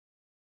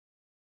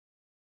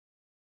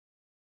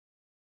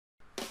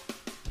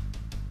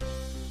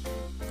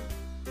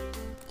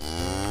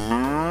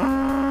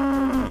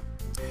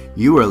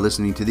You are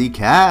listening to the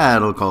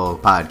Cattle Call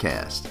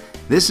Podcast.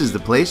 This is the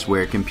place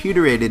where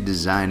computer-aided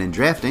design and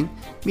drafting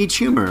meets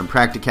humor and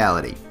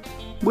practicality,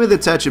 with a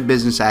touch of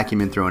business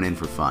acumen thrown in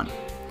for fun.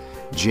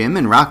 Jim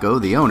and Rocco,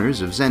 the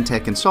owners of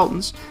Zentech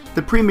Consultants,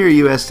 the premier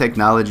U.S.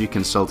 technology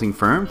consulting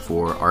firm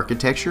for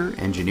architecture,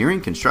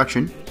 engineering,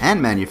 construction, and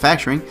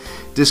manufacturing,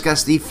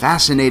 discuss the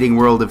fascinating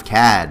world of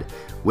CAD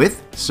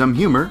with some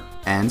humor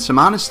and some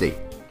honesty.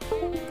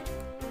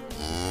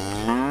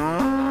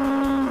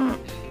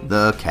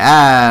 The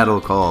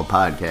Cattle Call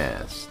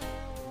Podcast.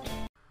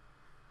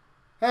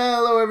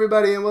 Hello,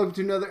 everybody, and welcome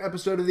to another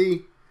episode of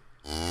the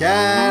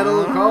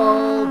Cattle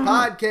Call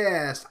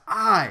Podcast.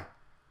 I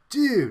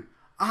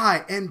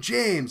am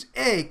James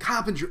A.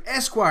 Coppinger,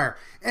 Esquire,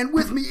 and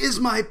with me is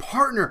my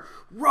partner,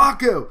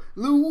 Rocco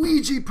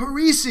Luigi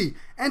Parisi,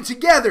 and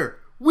together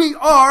we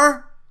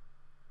are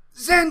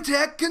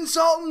Zentech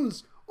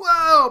Consultants.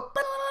 Whoa!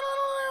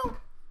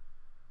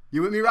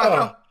 You with me,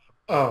 Rocco?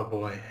 Oh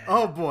boy.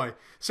 Oh boy.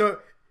 So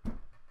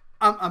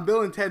I'm Bill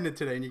and Ted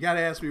today, and you got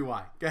to ask me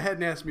why. Go ahead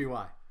and ask me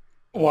why.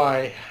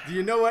 Why? Do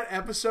you know what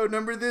episode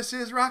number this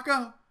is,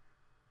 Rocco?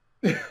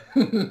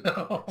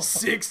 No.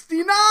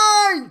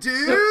 69,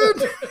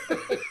 dude!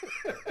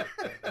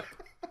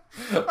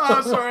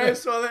 Oh, sorry, I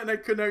saw that and I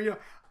couldn't,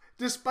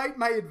 despite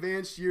my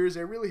advanced years,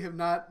 I really have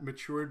not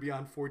matured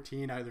beyond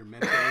 14, either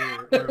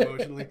mentally or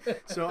emotionally.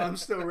 So I'm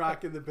still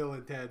rocking the Bill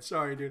and Ted.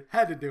 Sorry, dude.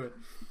 Had to do it.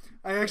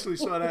 I actually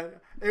saw that.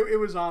 It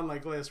was on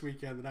like last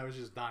weekend and I was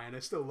just dying. I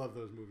still love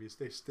those movies.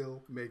 They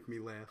still make me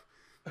laugh.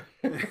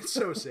 It's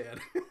so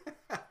sad.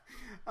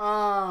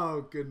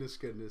 Oh, goodness.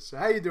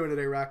 How you doing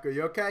today, Rocco?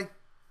 You okay?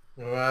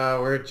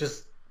 Well, we're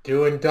just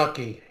doing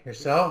ducky.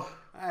 Yourself?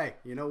 Hey,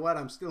 you know what?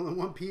 I'm still in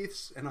one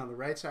piece and on the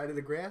right side of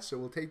the grass, so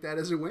we'll take that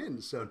as a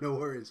win. So no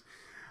worries.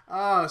 So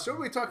what are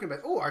we talking about?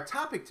 Oh, our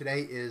topic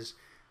today is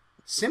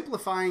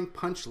simplifying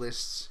punch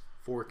lists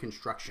for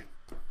construction.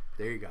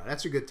 There you go.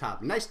 That's a good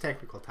topic. Nice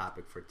technical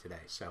topic for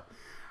today. So,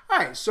 all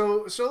right.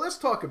 So let's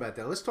talk about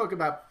that. Let's talk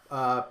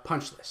about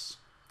punch lists,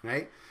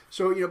 right?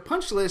 So,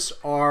 punch lists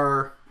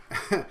are,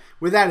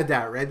 without a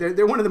doubt, right?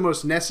 They're one of the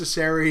most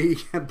necessary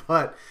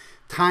but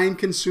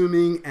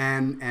time-consuming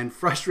and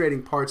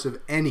frustrating parts of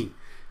any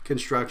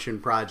construction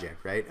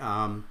project, right?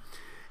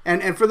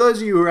 And for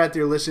those of you who are out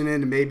there listening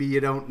and maybe you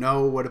don't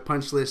know what a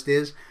punch list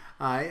is,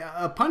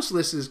 a punch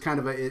list is kind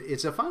of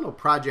it's a final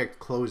project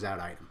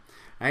closeout item.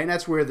 Right? And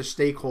that's where the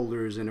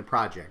stakeholders in a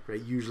project,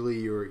 right? Usually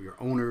your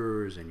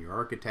owners and your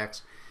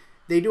architects,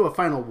 they do a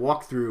final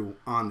walkthrough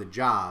on the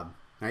job,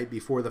 right,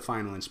 before the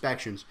final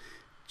inspections,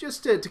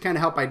 just to kind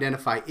of help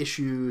identify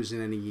issues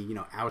and any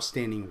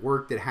outstanding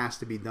work that has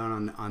to be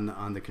done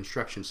on the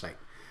construction site.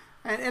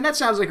 And that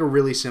sounds like a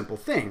really simple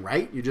thing,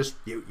 right?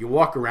 You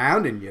walk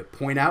around and you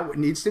point out what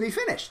needs to be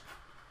finished.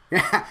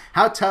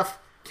 How tough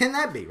can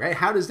that be, right?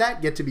 How does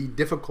that get to be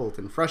difficult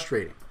and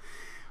frustrating?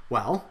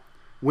 Well,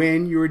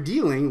 when you're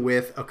dealing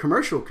with a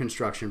commercial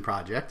construction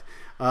project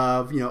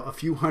of a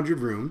few hundred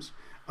rooms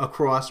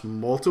across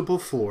multiple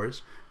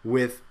floors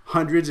with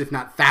hundreds if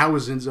not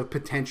thousands of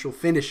potential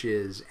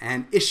finishes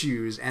and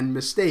issues and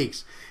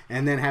mistakes,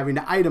 and then having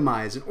to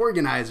itemize and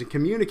organize and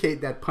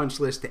communicate that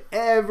punch list to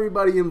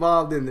everybody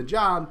involved in the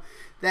job,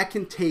 that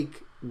can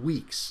take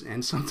weeks,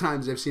 and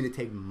sometimes I've seen it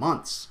take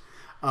months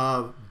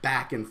of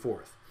back and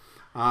forth.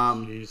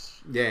 Yeah,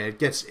 it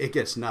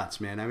gets nuts,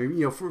 man. I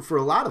mean, for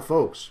a lot of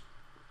folks,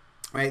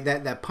 right,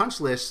 that punch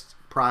list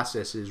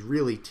process is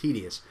really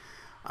tedious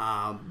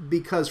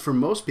because for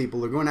most people,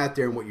 they're going out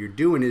there and what you're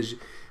doing is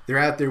they're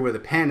out there with a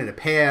pen and a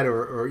pad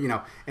or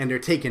and they're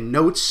taking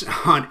notes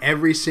on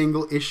every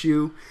single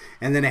issue,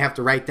 and then they have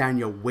to write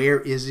down, where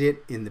is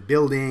it in the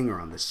building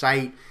or on the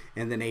site,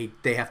 and then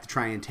they have to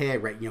try and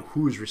tag, right,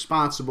 who's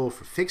responsible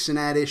for fixing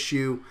that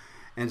issue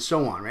and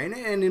so on, right?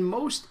 And in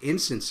most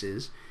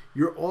instances,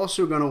 you're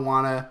also going to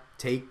want to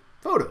take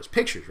photos,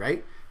 pictures,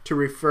 right, to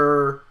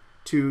refer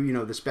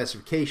to the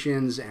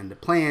specifications and the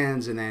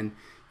plans, and then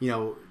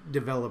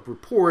develop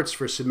reports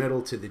for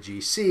submittal to the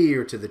GC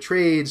or to the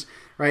trades,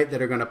 right,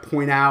 that are going to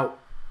point out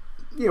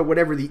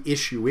whatever the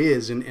issue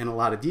is in a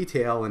lot of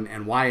detail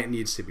and why it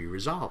needs to be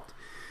resolved.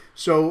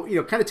 So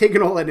kind of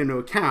taking all that into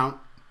account,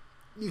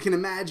 you can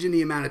imagine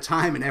the amount of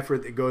time and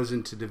effort that goes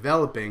into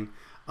developing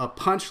a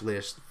punch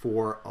list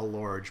for a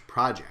large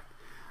project.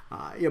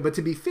 But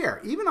to be fair,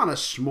 even on a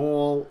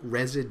small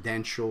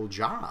residential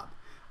job,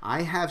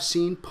 I have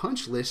seen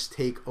punch lists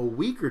take a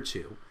week or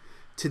two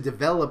to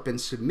develop and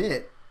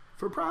submit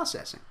for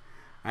processing,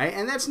 right?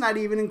 And that's not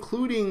even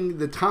including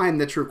the time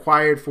that's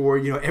required for,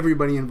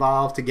 everybody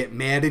involved to get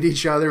mad at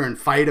each other and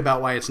fight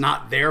about why it's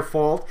not their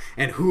fault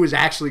and who is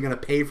actually going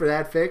to pay for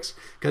that fix,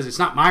 because it's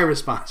not my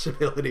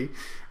responsibility,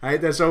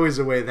 right? That's always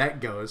the way that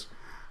goes.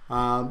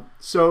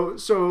 So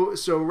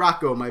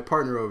Rocco, my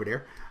partner over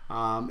there,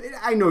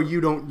 I know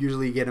you don't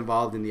usually get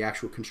involved in the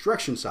actual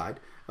construction side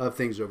of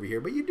things over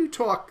here, but you do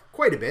talk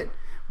quite a bit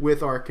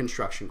with our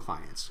construction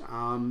clients.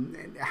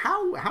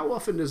 How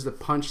often does the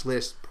punch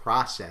list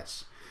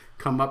process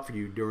come up for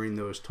you during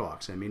those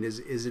talks? I mean, is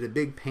it a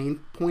big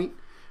pain point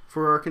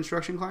for our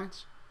construction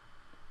clients?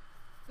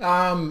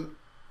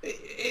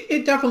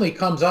 It definitely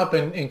comes up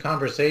in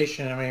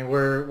conversation. I mean,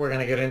 we're going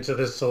to get into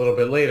this a little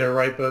bit later,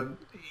 right? But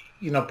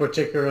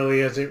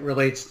particularly as it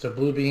relates to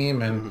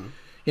Bluebeam, and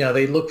Mm-hmm.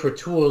 they look for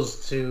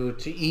tools to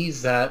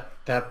ease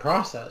that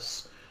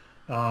process,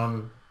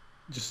 um,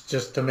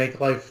 just to make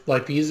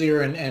life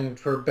easier and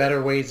for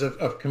better ways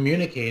of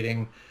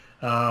communicating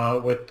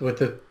with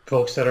the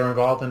folks that are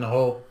involved in the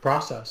whole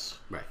process.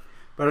 Right.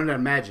 But I'm not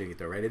imagining it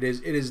though, right? It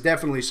is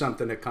definitely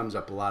something that comes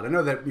up a lot. I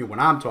know that when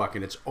I'm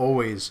talking, it's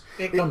always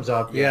It comes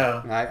up,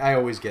 yeah. yeah. I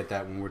always get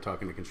that when we're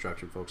talking to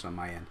construction folks on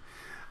my end.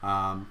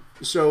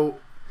 So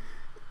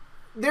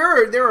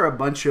there are a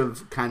bunch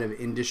of kind of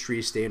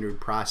industry standard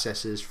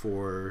processes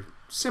for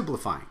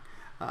simplifying,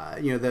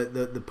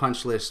 the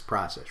punch list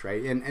process,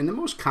 right? And the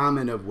most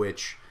common of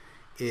which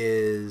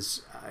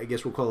is, I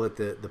guess we'll call it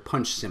the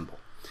punch symbol.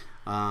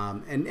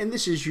 And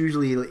this is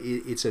usually,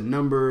 it's a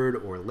numbered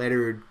or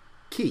lettered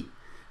key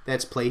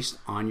that's placed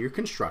on your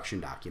construction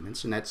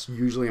documents, and that's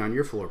usually on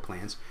your floor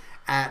plans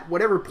at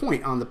whatever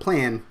point on the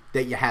plan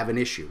that you have an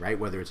issue, right?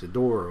 Whether it's a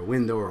door or a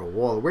window or a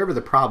wall or wherever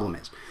the problem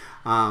is.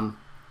 And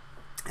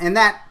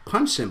that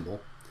punch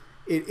symbol,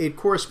 it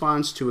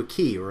corresponds to a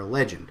key or a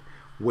legend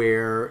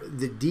where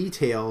the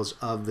details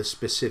of the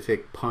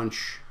specific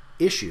punch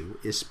issue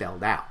is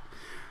spelled out.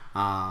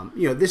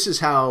 This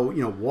is how,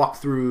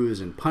 walkthroughs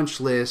and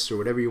punch lists or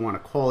whatever you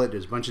want to call it,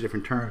 there's a bunch of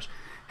different terms,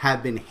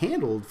 have been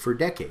handled for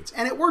decades.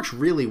 And it works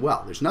really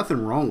well. There's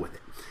nothing wrong with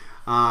it.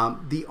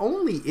 The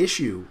only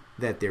issue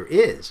that there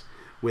is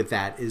with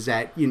that is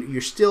that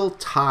you're still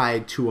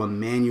tied to a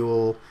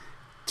manual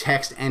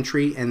text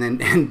entry and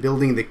then and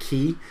building the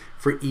key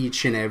for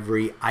each and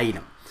every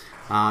item.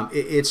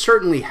 It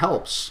certainly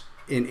helps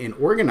in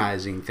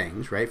organizing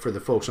things, right, for the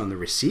folks on the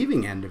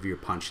receiving end of your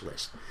punch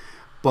list.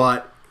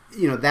 But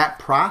that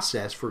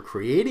process for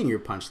creating your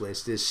punch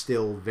list is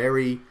still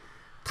very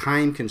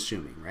time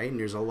consuming, right? And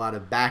there's a lot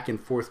of back and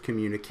forth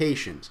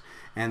communications,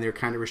 and they're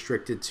kind of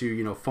restricted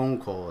to phone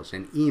calls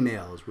and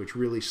emails, which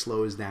really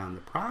slows down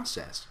the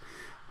process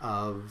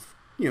of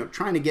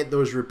trying to get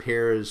those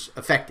repairs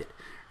effected,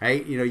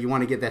 right? You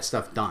want to get that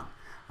stuff done.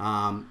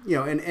 And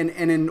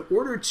in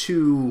order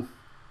to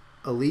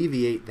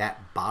alleviate that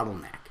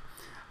bottleneck,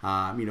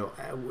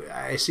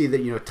 I see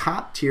that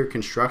top tier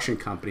construction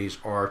companies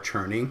are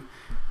turning,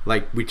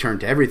 like we turn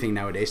to everything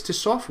nowadays, to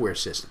software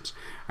systems,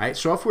 right?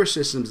 Software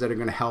systems that are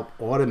going to help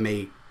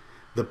automate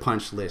the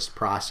punch list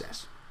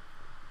process.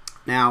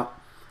 Now,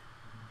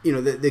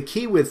 the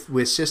key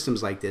with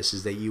systems like this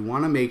is that you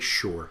want to make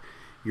sure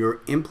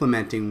you're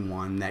implementing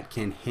one that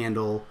can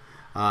handle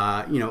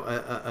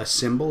a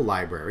symbol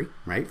library,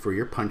 right, for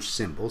your punch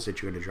symbols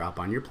that you're going to drop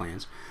on your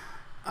plans,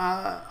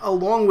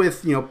 along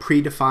with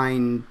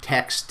predefined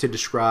text to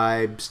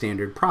describe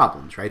standard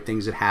problems, right?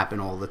 Things that happen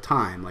all the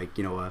time, like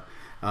a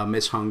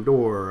mishung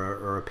door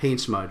or a paint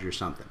smudge or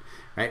something,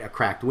 right? A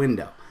cracked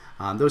window.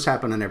 Those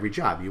happen on every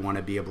job. You want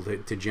to be able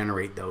to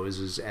generate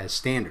those as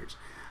standards.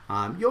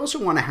 You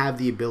also want to have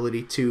the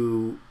ability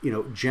to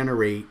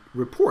generate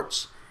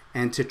reports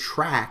and to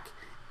track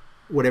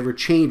whatever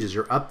changes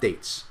or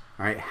updates,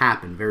 all right,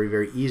 happen very,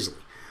 very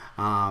easily.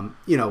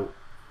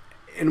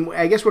 And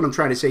I guess what I'm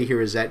trying to say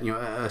here is that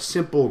a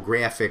simple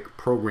graphic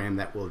program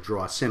that will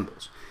draw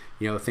symbols,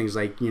 things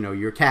like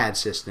your CAD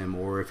system,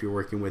 or if you're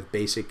working with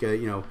basic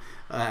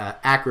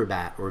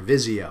Acrobat or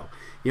Visio,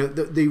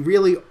 they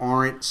really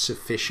aren't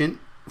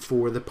sufficient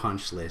for the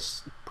punch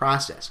list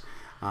process.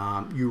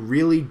 You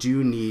really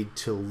do need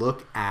to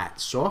look at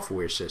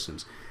software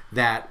systems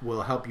that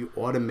will help you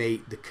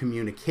automate the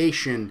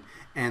communication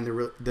and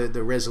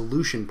the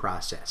resolution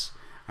process,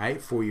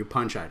 right, for your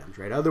punch items,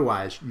 right?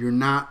 Otherwise, you're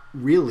not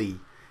really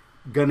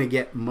going to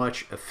get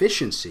much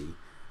efficiency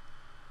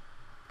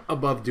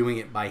above doing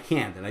it by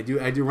hand. And I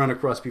do run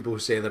across people who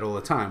say that all the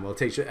time. Well,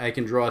 I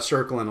can draw a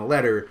circle and a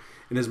letter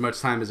in as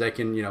much time as I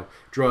can,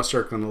 draw a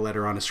circle and a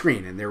letter on a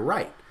screen, and they're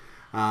right.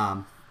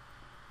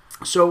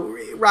 So,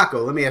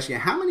 Rocco, let me ask you,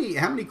 how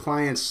many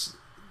clients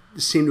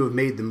seem to have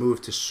made the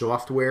move to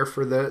software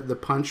for the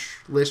punch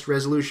list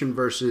resolution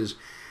versus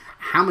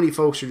how many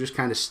folks are just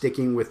kind of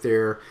sticking with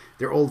their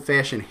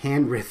old-fashioned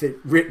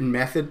handwritten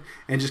method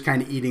and just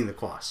kind of eating the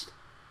cost?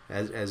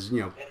 As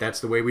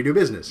that's the way we do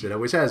business. It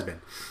always has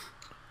been.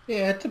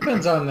 Yeah, it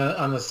depends on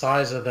the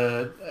size of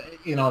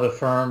the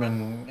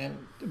firm,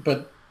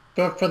 but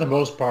for the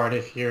most part,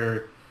 if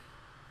you're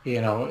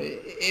in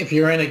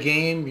a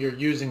game, you're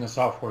using a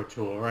software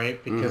tool,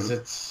 right?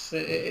 Because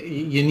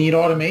you need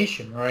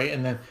automation, right?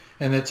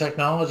 And the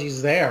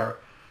technology's there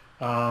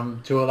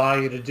to allow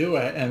you to do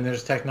it. And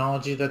there's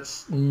technology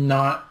that's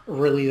not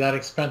really that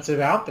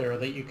expensive out there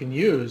that you can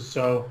use.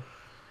 So,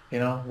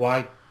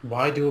 why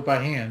do it by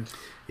hand?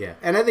 Yeah,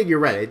 and I think you're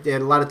right.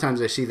 And a lot of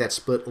times I see that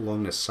split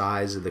along the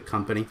size of the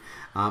company,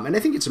 and I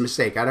think it's a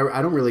mistake. I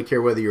don't really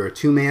care whether you're a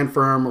 2-man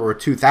firm or a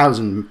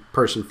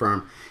 2,000-person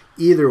firm.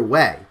 Either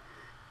way,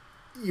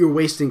 you're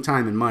wasting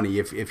time and money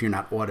if you're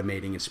not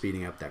automating and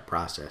speeding up that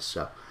process.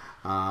 So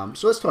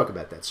let's talk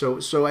about that.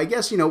 So I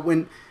guess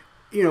when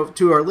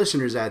to our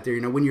listeners out there,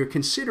 when you're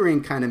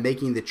considering kind of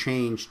making the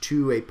change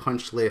to a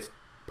punch list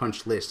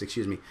punch list,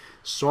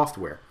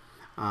 software,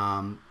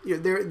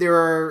 there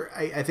are,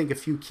 I think, a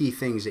few key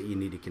things that you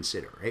need to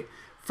consider, right?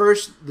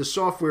 First, the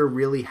software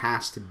really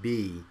has to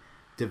be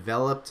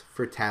developed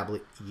for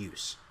tablet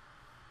use.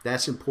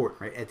 That's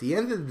important, right? At the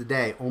end of the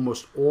day,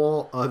 almost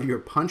all of your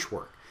punch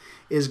work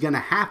is going to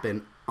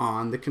happen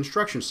on the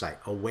construction site,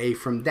 away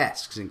from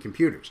desks and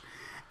computers.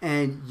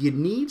 And you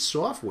need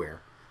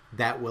software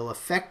that will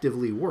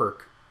effectively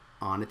work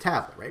on a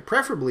tablet, right?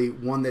 Preferably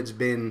one that's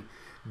been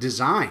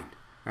designed,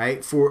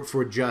 right,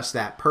 for just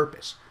that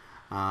purpose.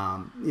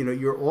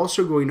 You're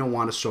also going to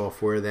want a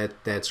software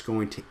that's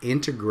going to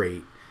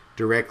integrate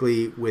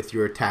directly with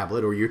your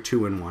tablet or your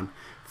 2-in-1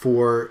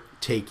 for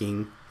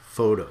taking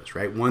photos,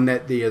 right? One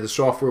that the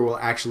software will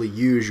actually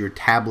use your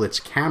tablet's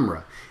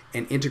camera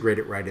and integrate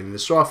it right into the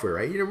software,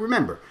 right?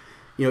 Remember,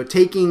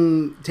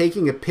 taking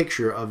a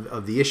picture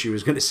of the issue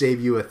is going to save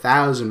you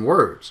 1,000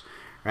 words,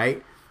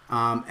 right?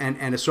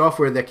 And a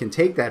software that can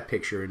take that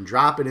picture and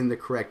drop it in the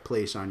correct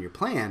place on your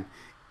plan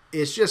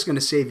is just going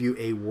to save you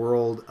a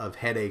world of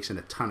headaches and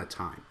a ton of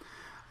time.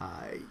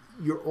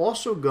 You're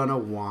also going to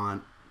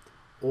want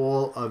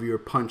all of your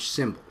punch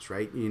symbols,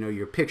 right?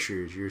 Your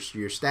pictures,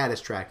 your status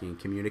tracking,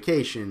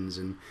 communications,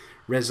 and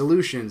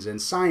resolutions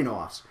and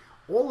sign-offs.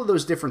 All of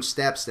those different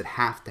steps that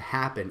have to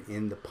happen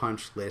in the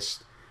punch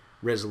list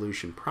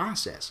resolution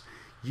process.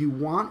 You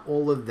want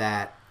all of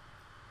that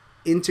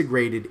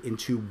integrated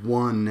into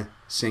one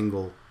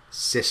single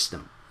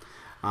system.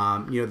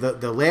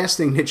 The last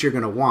thing that you're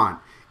going to want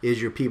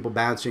is your people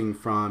bouncing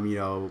from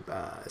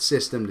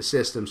system to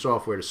system,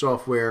 software to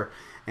software,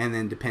 and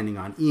then depending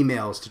on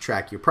emails to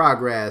track your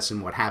progress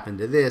and what happened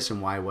to this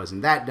and why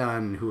wasn't that done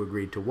and who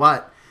agreed to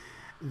what.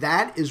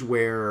 That is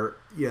where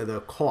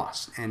the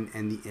cost and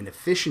the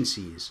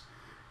inefficiencies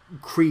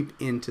creep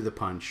into the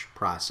punch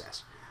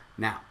process.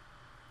 Now,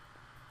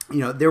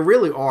 there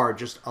really are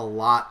just a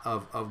lot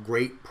of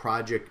great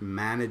project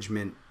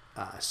management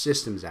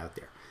systems out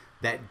there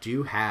that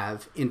do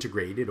have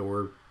integrated,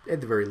 or at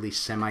the very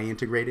least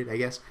semi-integrated, I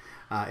guess,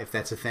 if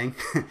that's a thing,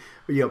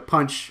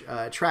 punch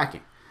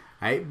tracking,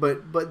 right?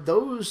 But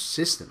those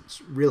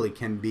systems really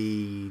can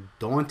be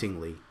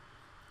dauntingly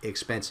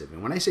expensive.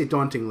 And when I say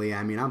dauntingly,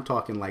 I mean I'm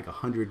talking like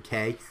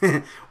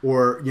 $100K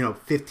or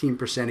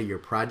 15% of your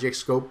project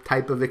scope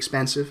type of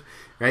expensive,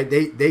 right?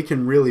 They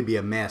can really be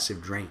a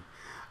massive drain.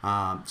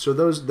 So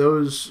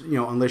those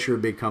unless you're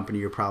a big company,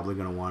 you're probably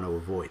going to want to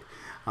avoid.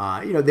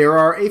 There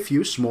are a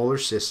few smaller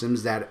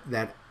systems that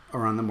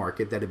are on the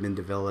market that have been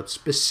developed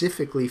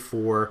specifically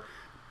for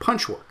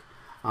punch work.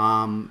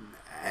 I'm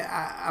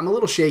a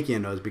little shaky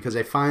on those because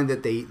I find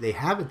that they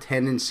have a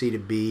tendency to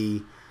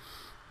be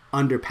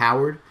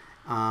underpowered.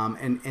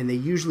 And they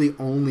usually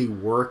only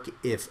work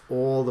if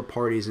all the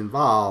parties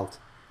involved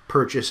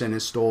purchase and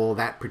install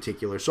that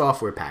particular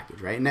software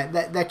package, right? And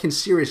that can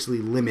seriously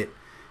limit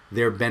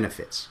their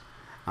benefits.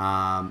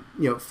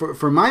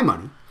 For my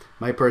money,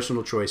 my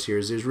personal choice here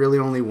is there's really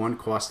only one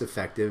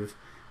cost-effective,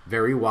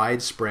 very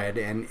widespread,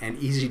 and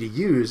easy to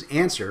use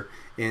answer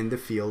in the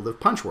field of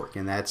punch work,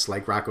 and that's,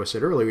 like Rocco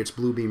said earlier, it's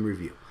Bluebeam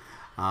Review.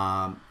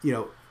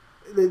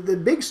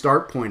 The big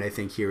start point I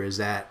think here is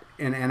that,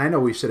 and I know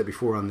we've said it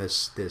before on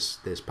this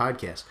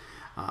podcast,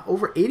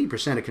 over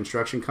 80% of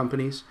construction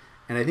companies,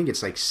 and I think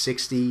it's like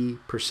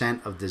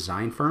 60% of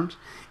design firms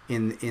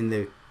in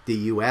the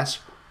U.S.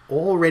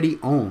 already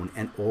own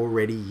and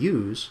already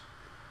use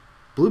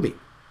Bluebeam,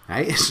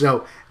 right?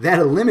 So that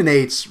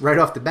eliminates right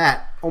off the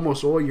bat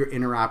almost all your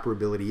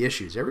interoperability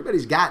issues.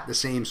 Everybody's got the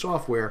same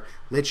software.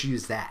 Let's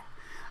use that.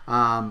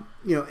 And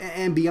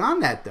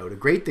beyond that, though, the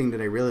great thing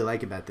that I really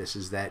like about this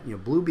is that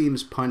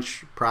Bluebeam's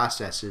punch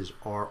processes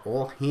are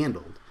all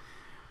handled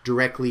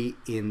directly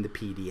in the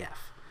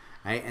PDF,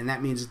 right? And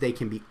that means that they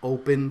can be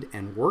opened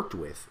and worked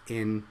with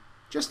in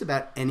just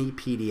about any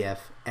PDF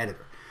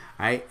editor,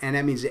 right? And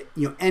that means that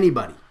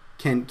anybody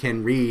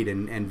can read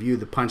and view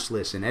the punch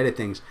list and edit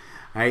things,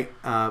 right?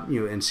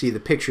 And see the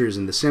pictures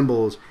and the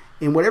symbols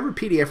in whatever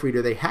PDF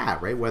reader they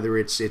have, right? Whether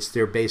it's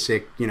their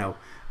basic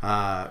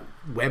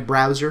web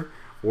browser,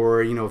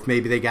 or if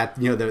maybe they got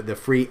the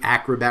free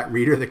Acrobat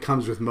reader that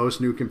comes with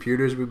most new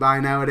computers we buy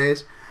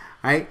nowadays,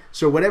 right?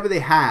 So whatever they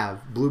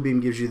have,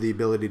 Bluebeam gives you the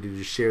ability to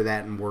just share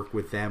that and work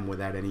with them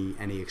without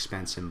any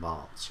expense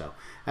involved. So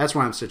that's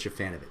why I'm such a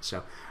fan of it.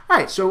 So all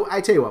right, so I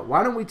tell you what,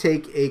 why don't we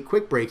take a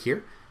quick break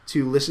here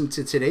to listen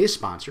to today's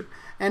sponsor,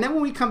 and then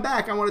when we come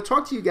back, I want to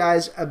talk to you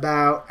guys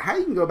about how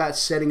you can go about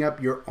setting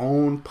up your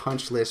own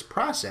punch list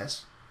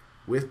process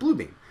with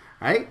Bluebeam.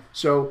 All right,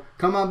 so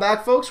come on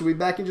back, folks. We'll be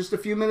back in just a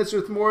few minutes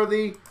with more of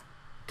the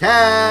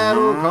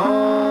Cattle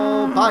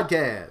Call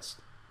Podcast.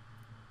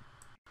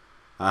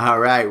 All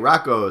right,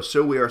 Rocco.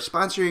 So we are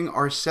sponsoring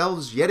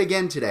ourselves yet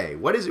again today.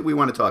 What is it we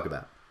want to talk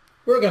about?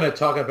 We're going to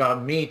talk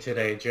about me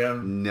today,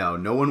 Jim. No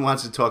one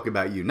wants to talk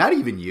about you. Not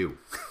even you.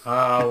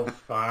 Oh,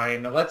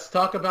 fine. Let's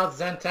talk about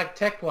Zentek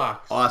Tech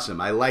Blocks. Awesome.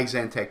 I like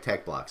Zentek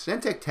Tech Blocks.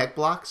 Zentek Tech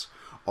Blocks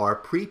are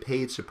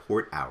prepaid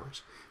support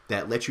hours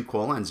that lets you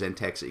call on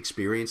Zentek's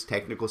experienced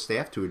technical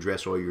staff to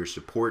address all your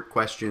support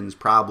questions,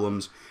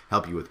 problems,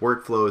 help you with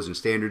workflows and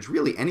standards,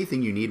 really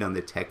anything you need on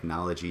the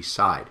technology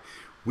side.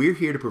 We're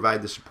here to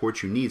provide the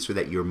support you need so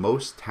that your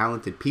most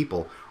talented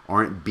people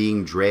aren't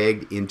being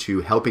dragged into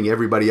helping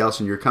everybody else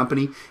in your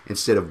company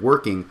instead of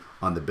working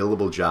on the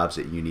billable jobs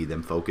that you need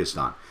them focused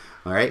on.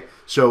 All right.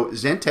 So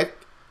Zentek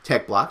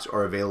tech blocks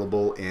are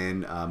available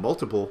in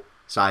multiple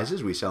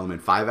sizes. We sell them in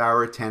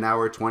 5-hour,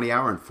 10-hour,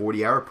 20-hour, and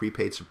 40-hour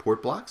prepaid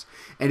support blocks.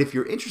 And if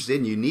you're interested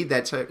and you need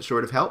that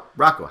sort of help,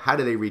 Rocco, how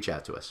do they reach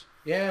out to us?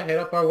 Yeah, hit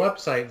up our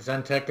website,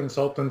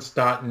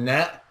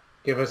 zentechconsultants.net.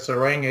 Give us a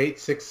ring,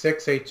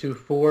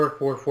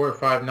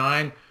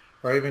 866-824-4459,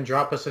 or even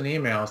drop us an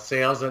email,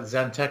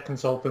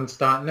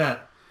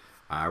 sales@zentechconsultants.net.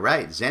 All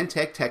right,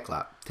 Zentek tech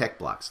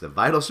blocks, the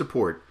vital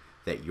support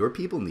that your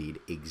people need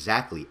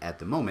exactly at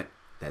the moment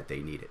that they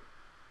need it.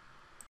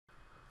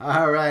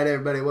 All right,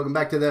 everybody, welcome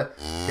back to the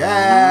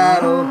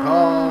Cattle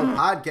Call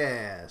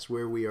Podcast,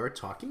 where we are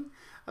talking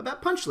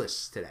about punch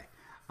lists today.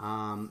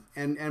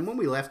 And when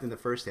we left in the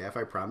first half,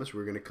 I promised we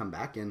were going to come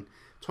back and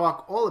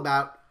talk all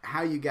about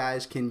how you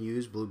guys can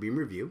use Bluebeam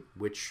Review,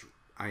 which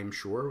I'm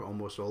sure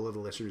almost all of the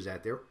listeners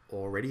out there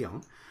already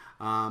own,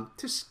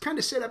 to kind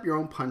of set up your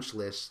own punch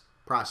list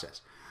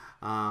process.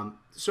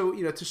 So,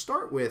 to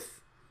start with,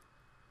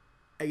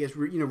 I guess,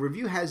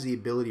 Review has the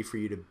ability for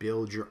you to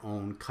build your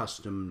own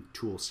custom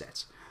tool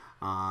sets.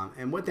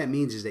 And what that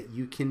means is that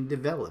you can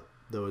develop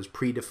those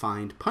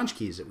predefined punch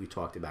keys that we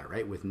talked about,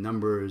 right? With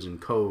numbers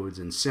and codes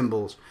and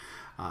symbols,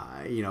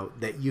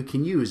 that you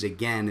can use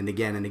again and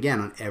again and again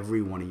on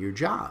every one of your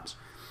jobs.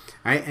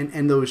 Right?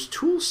 And those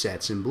tool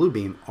sets in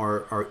Bluebeam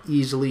are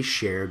easily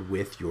shared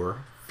with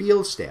your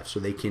field staff, so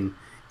they can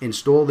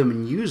install them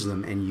and use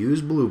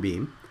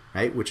Bluebeam,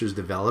 right, which was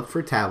developed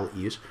for tablet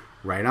use,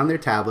 right on their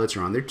tablets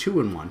or on their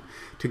 2-in-1,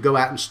 to go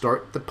out and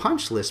start the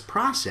punch list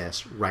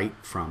process right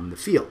from the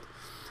field.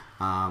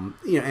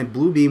 And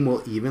Bluebeam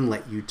will even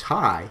let you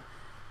tie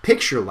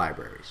picture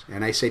libraries,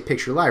 and I say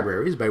picture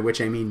libraries, by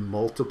which I mean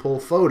multiple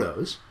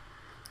photos,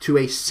 to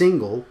a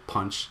single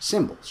punch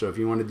symbol. So if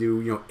you want to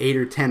do 8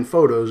 or 10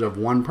 photos of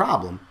one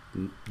problem,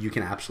 you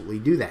can absolutely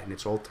do that, and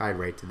it's all tied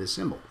right to the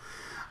symbol.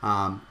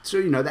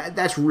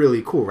 That's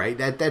really cool, right?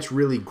 That's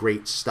really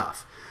great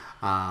stuff.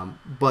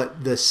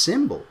 But the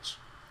symbols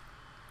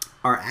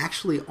are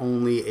actually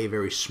only a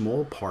very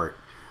small part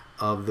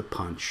of the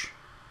punch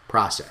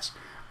process.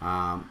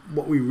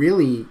 What we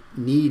really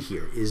need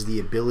here is the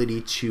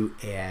ability to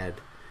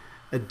add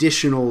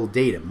additional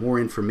data, more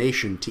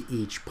information to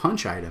each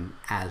punch item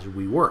as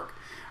we work.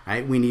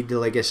 Right? We need to,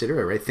 like I said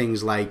earlier, right?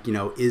 Things like,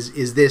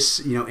 is this,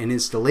 an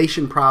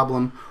installation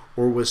problem,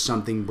 or was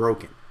something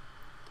broken?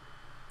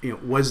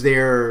 Was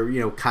there,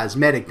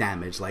 cosmetic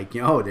damage, like,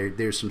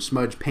 there's some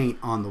smudged paint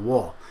on the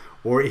wall?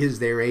 Or is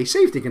there a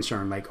safety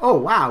concern, like, oh,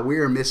 wow, we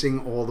are missing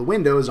all the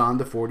windows on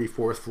the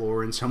 44th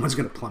floor and someone's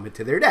going to plummet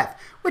to their death,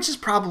 which is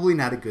probably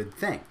not a good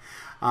thing.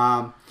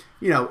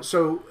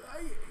 So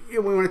we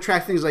want to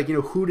track things like,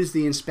 who does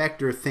the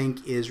inspector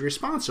think is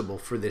responsible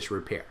for this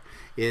repair?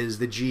 Is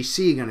the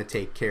GC going to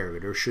take care of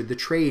it, or should the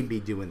trade be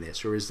doing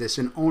this, or is this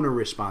an owner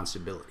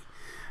responsibility?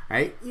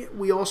 Right?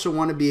 We also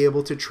want to be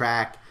able to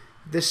track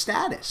the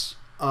status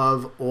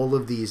of all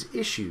of these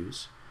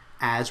issues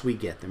as we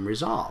get them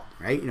resolved,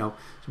 right?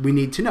 We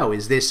need to know,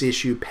 is this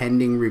issue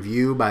pending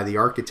review by the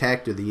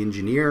architect or the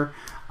engineer?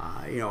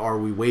 Are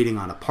we waiting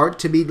on a part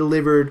to be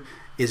delivered?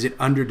 Is it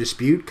under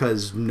dispute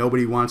because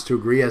nobody wants to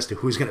agree as to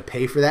who's going to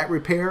pay for that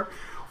repair?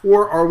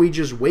 Or are we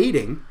just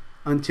waiting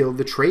until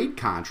the trade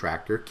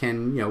contractor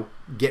can,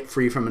 get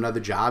free from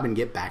another job and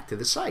get back to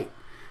the site,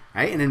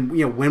 right? And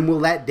then, when will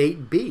that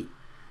date be,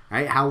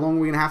 right? How long are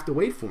we going to have to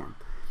wait for them?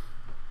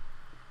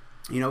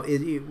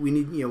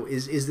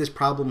 Is this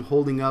problem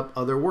holding up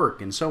other work,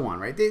 and so on,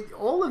 right?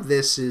 All of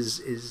this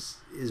is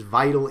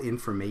vital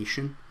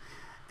information,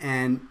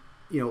 and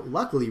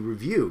luckily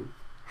Review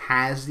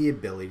has the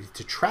ability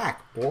to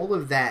track all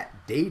of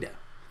that data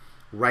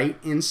right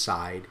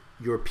inside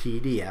your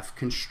PDF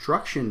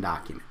construction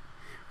document,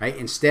 right?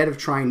 Instead of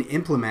trying to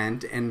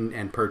implement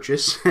and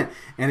purchase an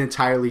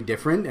entirely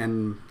different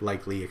and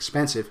likely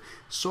expensive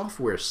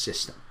software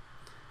system.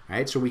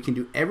 Right? So we can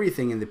do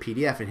everything in the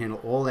PDF and handle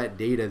all that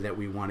data that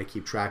we want to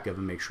keep track of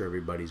and make sure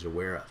everybody's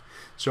aware of.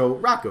 So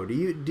Rocco, do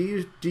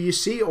you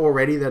see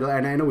already that,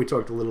 and I know we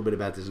talked a little bit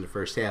about this in the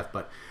first half,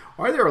 but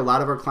are there a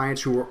lot of our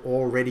clients who are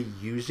already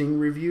using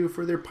Review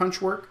for their punch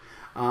work?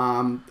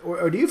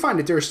 Or do you find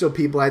that there are still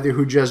people either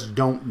who just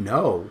don't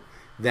know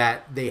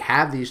that they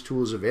have these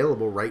tools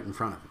available right in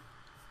front of them?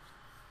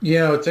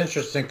 It's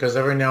interesting because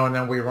every now and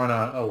then we run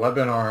a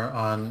webinar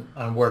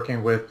on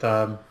working with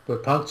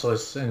punch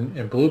lists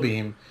in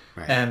Bluebeam,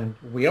 right. And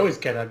we always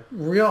get a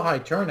real high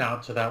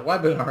turnout to that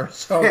webinar.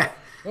 So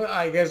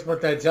I guess what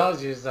that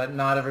tells you is that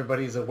not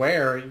everybody's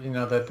aware,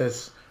 that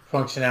this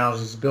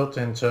functionality is built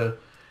into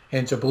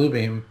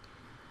Bluebeam.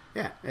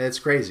 Yeah, it's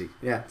crazy.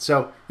 Yeah.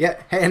 So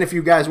and if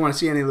you guys want to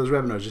see any of those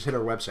webinars, just hit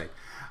our website.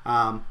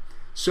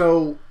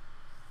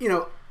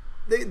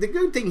 The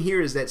good thing here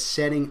is that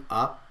setting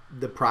up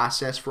the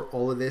process for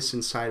all of this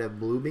inside of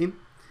Bluebeam,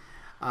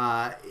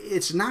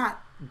 it's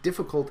not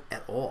difficult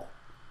at all.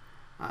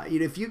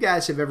 If you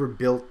guys have ever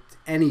built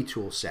any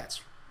tool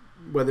sets,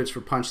 whether it's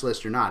for punch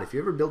list or not, if you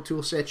ever built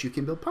tool sets, you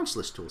can build punch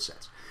list tool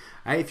sets.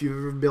 Right? If you've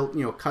ever built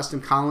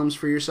custom columns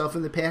for yourself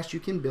in the past, you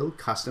can build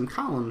custom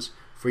columns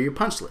for your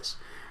punch list.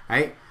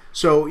 Right?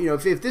 So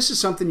if this is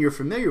something you're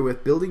familiar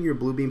with, building your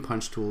Bluebeam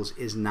punch tools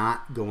is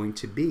not going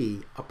to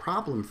be a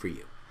problem for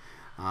you.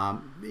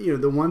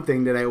 The one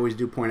thing that I always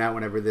do point out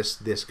whenever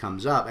this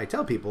comes up, I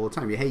tell people all the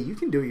time, hey, you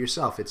can do it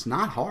yourself. It's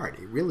not hard.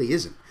 It really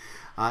isn't.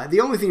 The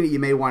only thing that you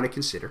may want to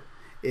consider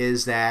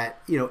is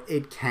that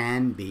it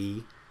can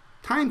be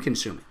time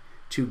consuming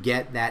to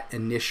get that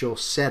initial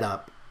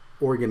setup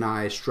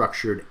organized,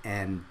 structured,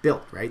 and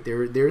built. Right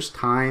there's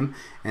time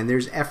and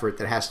there's effort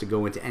that has to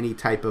go into any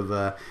type of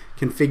a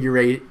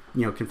configuration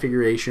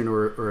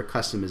or a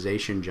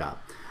customization job.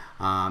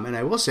 And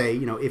I will say,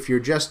 if you're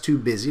just too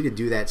busy to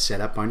do that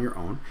setup on your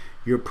own,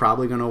 you're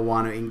probably going to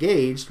want to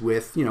engage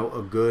with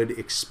a good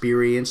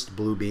experienced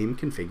Bluebeam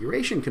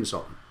configuration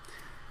consultant.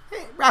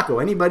 Hey, Rocco,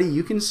 anybody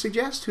you can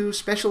suggest who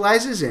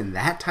specializes in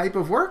that type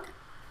of work?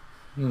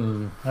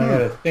 I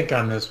gotta think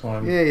on this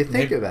one. Yeah, you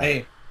think about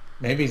it.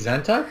 Maybe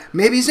Zentek?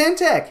 Maybe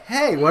Zentek.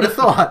 Hey, what a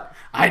thought.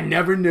 I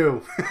never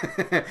knew.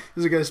 I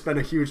was going to spend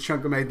a huge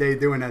chunk of my day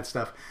doing that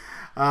stuff.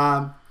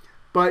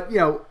 But,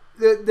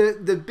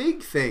 the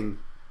big thing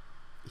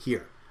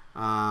here,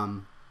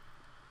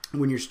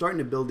 when you're starting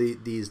to build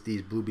these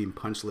Bluebeam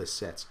punch list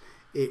sets,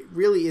 it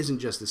really isn't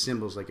just the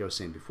symbols like I was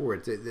saying before.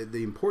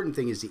 The important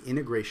thing is the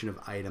integration of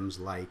items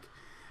like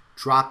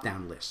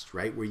drop-down lists,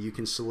 right, where you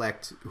can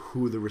select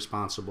who the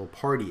responsible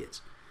party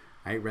is,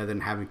 right, rather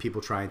than having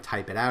people try and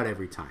type it out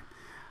every time.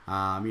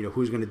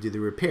 Who's going to do the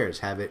repairs,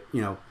 have it,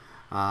 you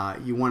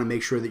want to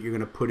make sure that you're going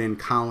to put in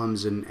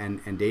columns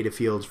and data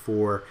fields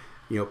for,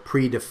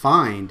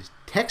 predefined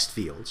text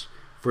fields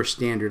for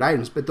standard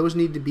items, but those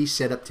need to be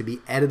set up to be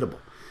editable,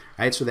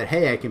 right? So that,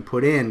 hey, I can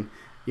put in,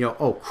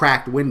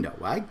 cracked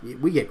window.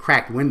 We get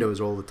cracked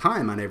windows all the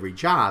time on every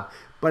job,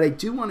 but I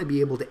do want to be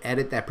able to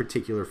edit that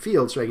particular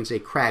field so I can say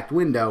cracked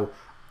window,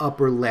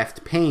 upper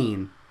left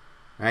pane,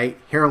 right?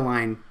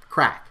 Hairline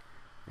crack,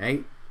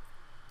 right?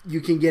 You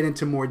can get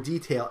into more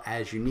detail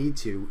as you need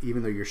to,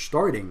 even though you're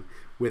starting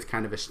with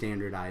kind of a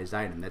standardized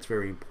item. That's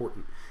very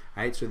important,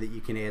 right? So that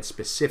you can add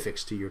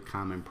specifics to your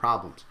common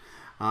problems.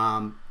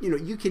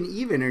 You can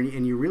even,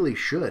 and you really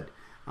should,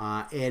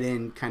 add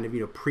in kind of,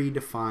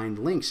 predefined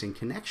links and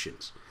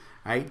connections,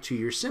 right, to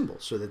your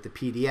symbols so that the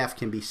PDF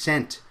can be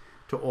sent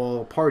to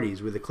all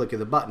parties with a click of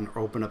the button,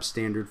 or open up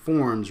standard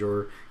forms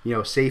or,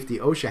 safety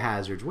OSHA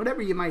hazards,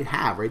 whatever you might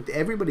have, right?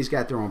 Everybody's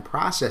got their own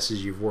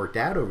processes you've worked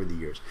out over the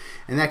years,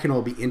 and that can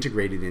all be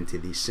integrated into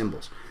these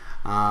symbols.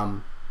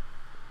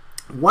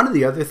 One of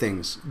the other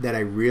things that I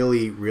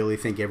really, really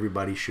think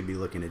everybody should be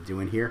looking at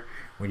doing here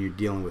when you're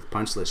dealing with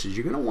punch lists is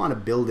you're going to want to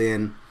build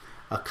in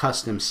a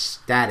custom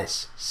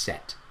status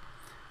set,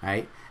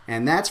 right?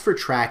 And that's for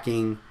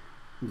tracking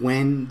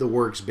when the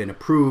work's been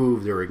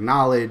approved or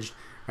acknowledged,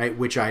 right?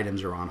 Which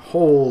items are on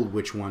hold,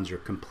 which ones are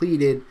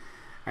completed,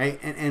 right?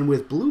 And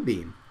with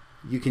Bluebeam,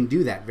 you can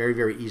do that very,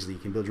 very easily. You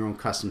can build your own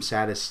custom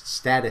status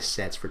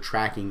sets for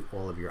tracking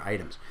all of your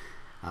items.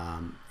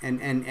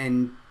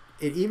 And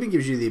it even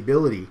gives you the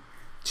ability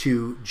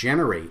to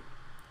generate,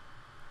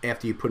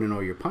 after you put in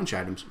all your punch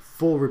items,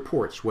 full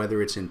reports,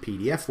 whether it's in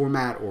PDF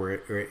format or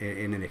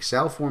in an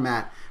Excel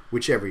format,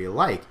 whichever you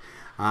like.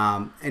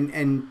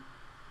 And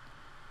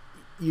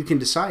you can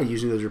decide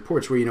using those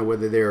reports where,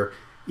 whether they're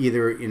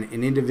either in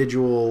an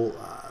individual,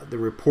 the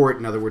report,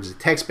 in other words, the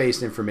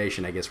text-based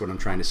information, I guess what I'm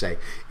trying to say,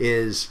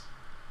 is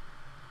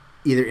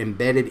either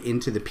embedded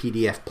into the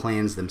PDF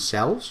plans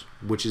themselves,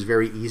 which is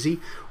very easy,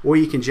 or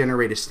you can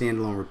generate a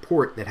standalone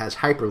report that has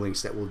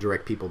hyperlinks that will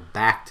direct people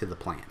back to the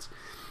plans,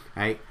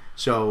 right?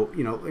 So,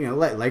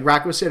 like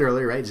Rocco said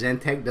earlier, right,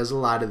 Zentek does a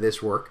lot of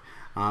this work,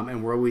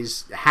 and we're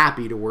always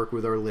happy to work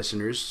with our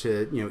listeners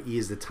to,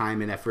 ease the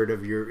time and effort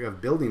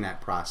of building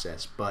that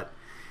process. But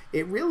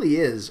it really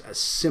is a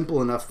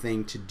simple enough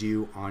thing to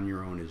do on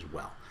your own as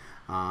well.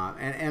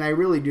 And I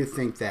really do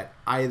think that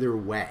either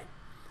way,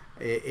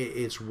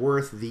 it's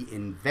worth the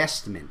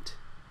investment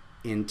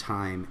in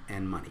time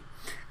and money.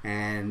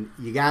 And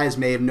you guys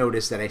may have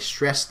noticed that I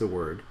stressed the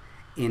word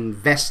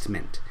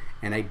investment,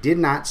 and I did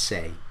not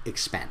say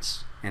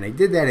expense. And I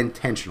did that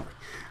intentionally.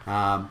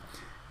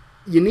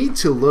 You need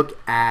to look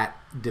at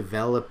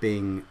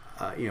developing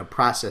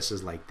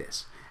processes like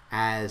this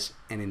as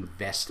an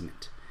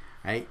investment,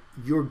 right?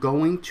 You're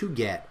going to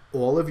get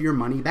all of your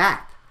money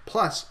back,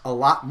 plus a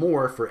lot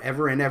more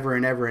forever and ever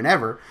and ever and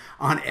ever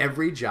on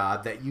every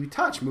job that you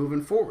touch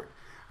moving forward,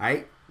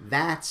 right?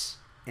 That's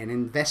an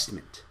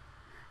investment,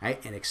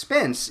 right? An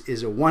expense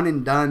is a one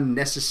and done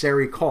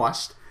necessary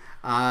cost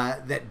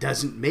that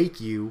doesn't make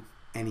you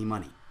any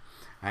money,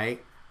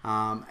 right?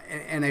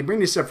 And I bring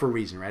this up for a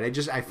reason,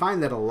 right? I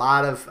find that a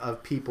lot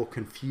of people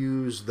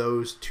confuse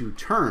those two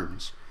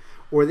terms,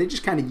 or they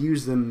just kind of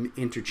use them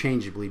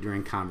interchangeably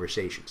during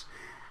conversations.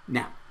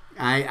 Now,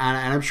 And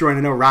I'm sure, and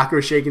I know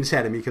Rocco's shaking his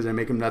head at me because I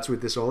make him nuts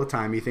with this all the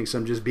time. He thinks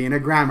I'm just being a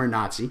grammar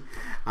Nazi,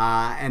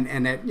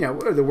 and that, you know,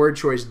 the word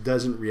choice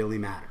doesn't really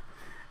matter.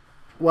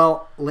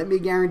 Well, let me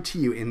guarantee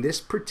you, in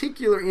this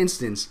particular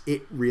instance,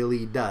 it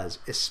really does,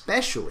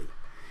 especially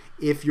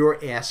if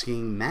you're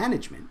asking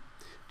management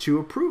to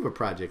approve a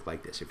project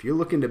like this. If you're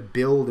looking to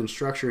build and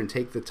structure and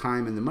take the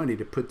time and the money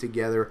to put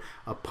together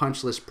a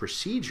punch list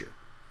procedure,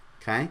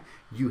 okay,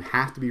 you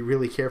have to be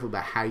really careful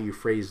about how you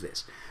phrase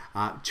this.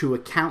 To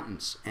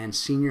accountants and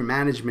senior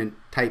management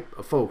type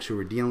of folks who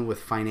are dealing with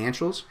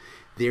financials,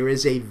 there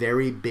is a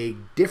very big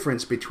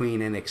difference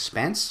between an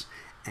expense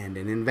and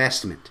an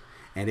investment.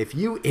 And if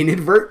you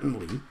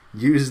inadvertently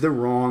use the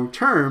wrong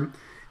term,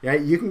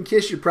 right, you can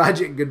kiss your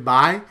project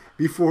goodbye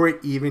before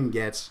it even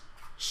gets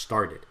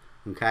started.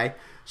 Okay?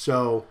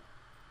 So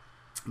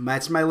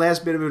that's my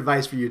last bit of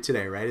advice for you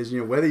today, right? Is, you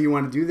know, whether you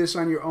want to do this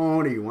on your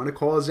own or you want to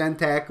call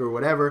Zentech or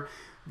whatever,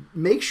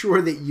 make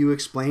sure that you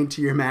explain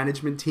to your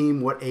management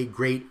team what a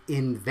great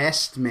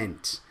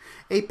investment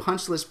a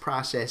punch list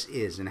process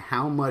is and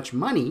how much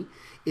money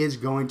is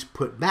going to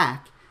put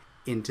back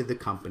into the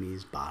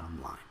company's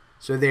bottom line.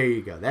 So there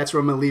you go. That's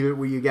where I'm going to leave it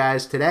with you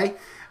guys today.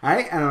 All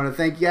right. I want to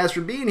thank you guys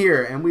for being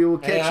here, and we will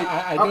catch you.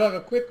 I do have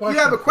a quick question.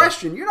 You have a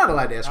question? You're not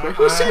allowed to ask questions.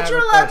 Who said you're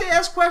allowed to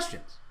ask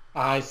questions?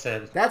 I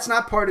said. That's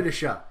not part of the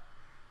show.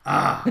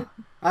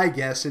 I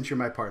guess since you're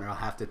my partner, I'll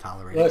have to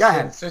tolerate it. Listen, Go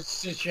ahead.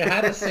 Since you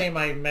had to say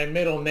my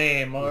middle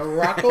name,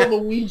 Rocco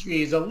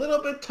Luigi is a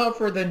little bit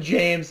tougher than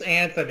James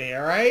Anthony,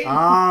 all right?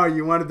 Oh,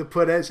 you wanted to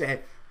put as a...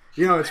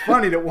 You know, it's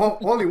funny that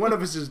only one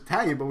of us is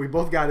Italian, but we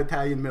both got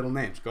Italian middle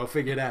names. Go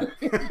figure it out.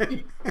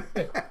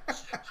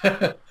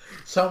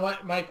 So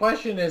my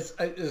question is,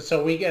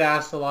 so we get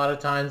asked a lot of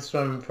times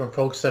from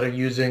folks that are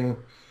using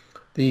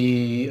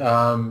the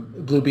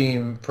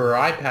Bluebeam for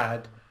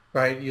iPad,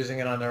 right, using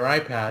it on their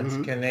iPads.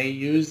 Mm-hmm. Can they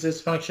use this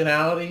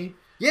functionality?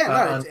 Yeah,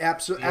 no, it's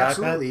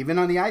absolutely. Even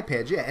on the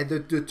iPads, yeah. And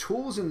the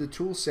tools and the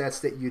tool sets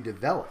that you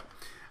develop,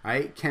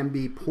 right, can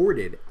be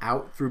ported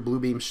out through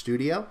Bluebeam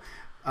Studio.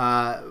 You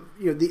know,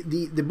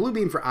 the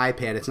Bluebeam for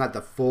iPad, it's not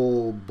the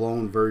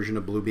full-blown version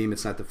of Bluebeam.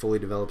 It's not the fully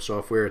developed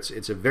software.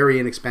 It's a very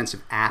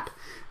inexpensive app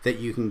that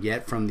you can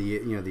get from the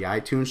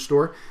iTunes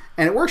store,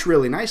 and it works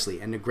really nicely.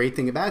 And the great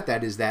thing about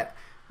that is that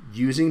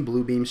using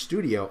Bluebeam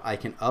Studio, I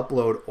can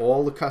upload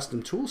all the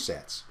custom tool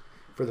sets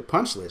for the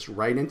punch list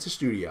right into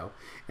Studio,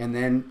 and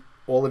then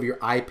all of your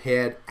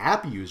iPad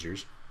app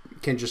users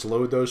can just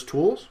load those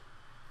tools,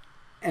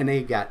 and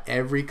they got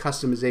every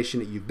customization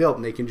that you've built,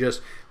 and they can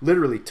just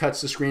literally touch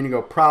the screen and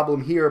go,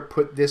 problem here,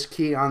 put this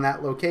key on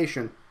that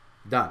location,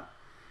 done.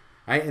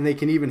 Right? And they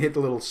can even hit the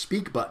little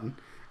speak button,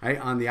 right,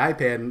 on the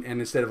iPad, and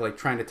instead of like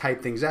trying to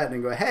type things out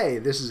and go, hey,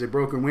 this is a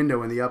broken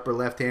window in the upper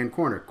left-hand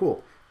corner,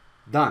 cool,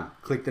 done.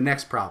 Click the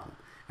next problem.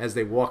 As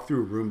they walk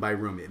through room by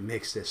room, it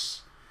makes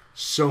this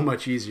so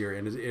much easier,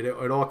 and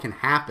it all can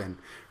happen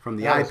from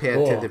the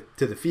iPad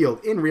to the field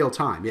in real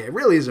time. Yeah, it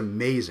really is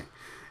amazing,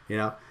 you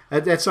know.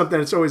 That's something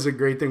that's always a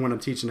great thing when I'm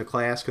teaching a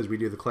class, because we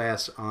do the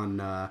class on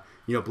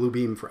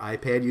Bluebeam for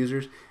iPad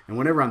users. And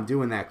whenever I'm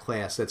doing that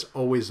class, that's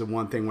always the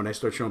one thing when I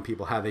start showing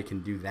people how they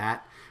can do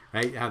that,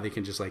 right? How they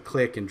can just like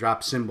click and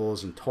drop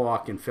symbols and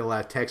talk and fill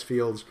out text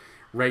fields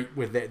right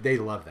with that. They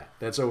love that.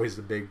 That's always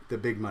the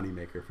big money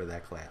maker for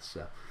that class.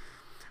 So,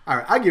 all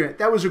right, I'll give it.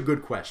 That was a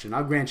good question.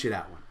 I'll grant you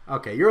that one.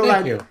 Okay, you're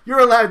allowed. You're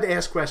allowed to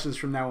ask questions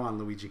from now on,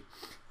 Luigi.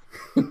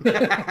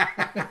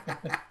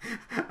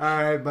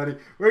 All right, buddy.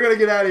 We're going to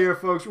get out of here,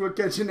 folks. We'll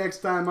catch you next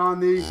time on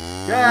the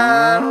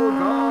Cattle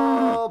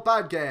Call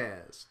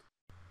Podcast.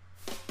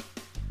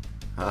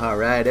 All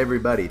right,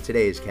 everybody.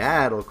 Today's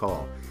Cattle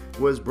Call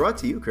was brought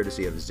to you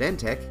courtesy of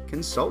Zentech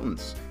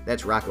Consultants.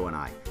 That's Rocco and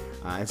I.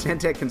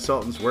 Zentech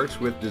Consultants works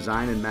with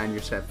design and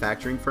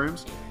manufacturing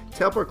firms to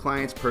help our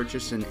clients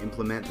purchase and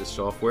implement the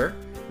software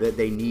that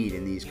they need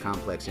in these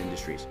complex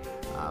industries.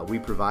 We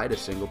provide a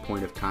single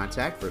point of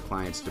contact for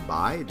clients to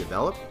buy,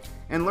 develop,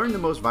 and learn the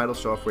most vital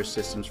software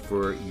systems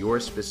for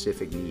your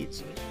specific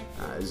needs.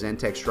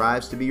 Zentech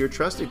strives to be your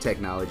trusted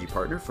technology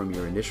partner from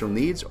your initial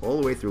needs all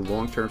the way through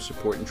long-term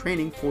support and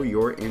training for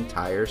your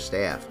entire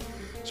staff.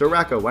 So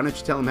Rocco, why don't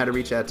you tell them how to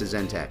reach out to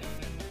Zentech?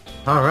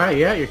 All right,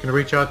 yeah, you can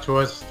reach out to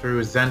us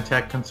through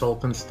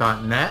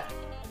zentechconsultants.net.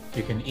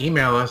 You can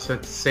email us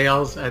at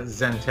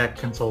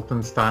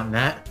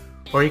sales@zentechconsultants.net.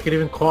 Or you could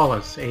even call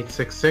us,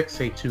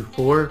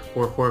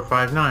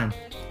 866-824-4459.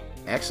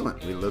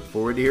 Excellent. We look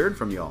forward to hearing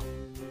from y'all.